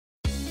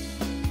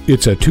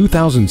It's a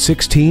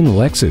 2016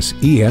 Lexus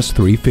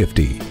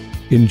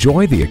ES350.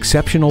 Enjoy the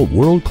exceptional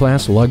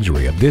world-class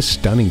luxury of this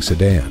stunning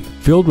sedan,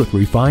 filled with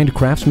refined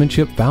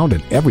craftsmanship found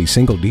in every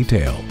single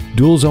detail.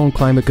 Dual-zone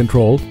climate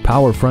control,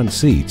 power front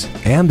seats,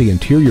 and the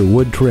interior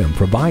wood trim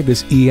provide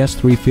this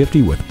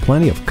ES350 with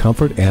plenty of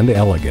comfort and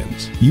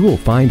elegance. You will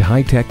find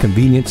high-tech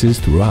conveniences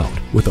throughout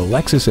with a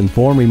Lexus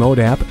Inform Remote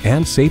app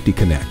and Safety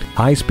Connect,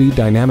 high-speed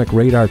dynamic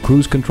radar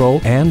cruise control,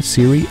 and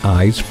Siri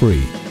Eyes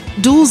Free.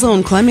 Dual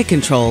Zone Climate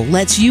Control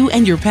lets you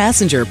and your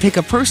passenger pick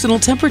a personal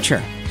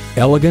temperature.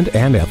 Elegant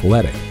and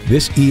athletic,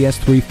 this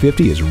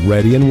ES350 is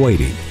ready and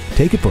waiting.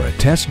 Take it for a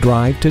test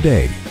drive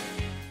today.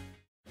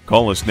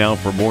 Call us now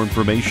for more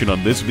information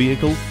on this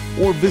vehicle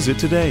or visit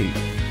today.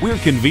 We're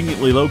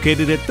conveniently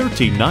located at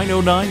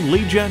 13909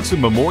 Lee Jackson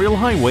Memorial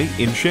Highway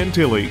in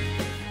Chantilly.